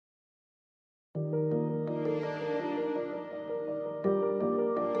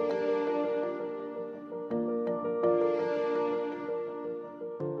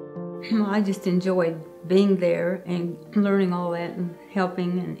I just enjoyed being there and learning all that and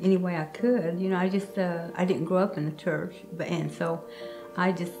helping in any way I could. You know, I didn't grow up in the church, and so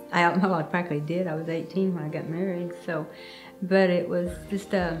well, I practically did. I was 18 when I got married, so, but it was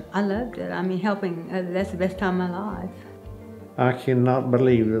just, I loved it. I mean, helping, that's the best time of my life. I cannot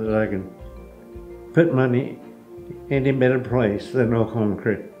believe that I can put money in any better place than Oklahoma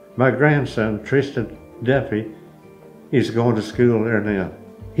Christian. My grandson, Tristan Duffy, is going to school there now.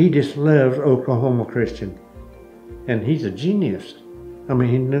 He just loves Oklahoma Christian, and he's a genius. I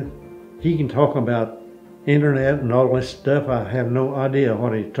mean, he can talk about internet and all this stuff. I have no idea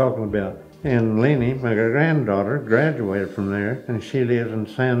what he's talking about. And Lenny, my granddaughter, graduated from there, and she lives in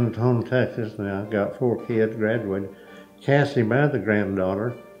San Antonio, Texas now. Got 4 kids, graduated. Cassie, my other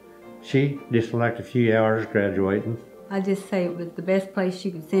granddaughter, she just like a few hours graduating. I just say it was the best place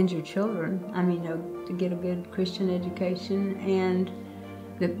you could send your children. I mean, to get a good Christian education and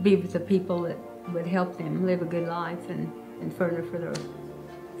to be with the people that would help them live a good life and further for their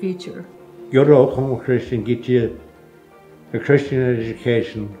future. Go to Oklahoma Christian, get you a Christian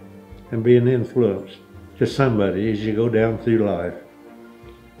education, and be an influence to somebody as you go down through life.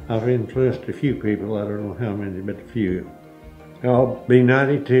 I've influenced a few people, I don't know how many, but a few. I'll be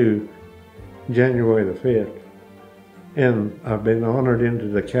 92 January the 5th. And I've been honored into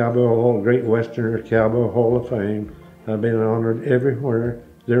the Cowboy Hall, Great Western Cowboy Hall of Fame. I've been honored everywhere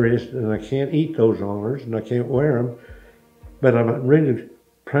there is, and I can't eat those honors, and I can't wear them. But I'm really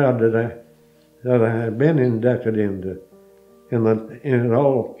proud that I have been inducted into, and it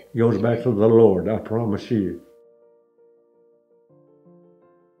all goes back to the Lord, I promise you.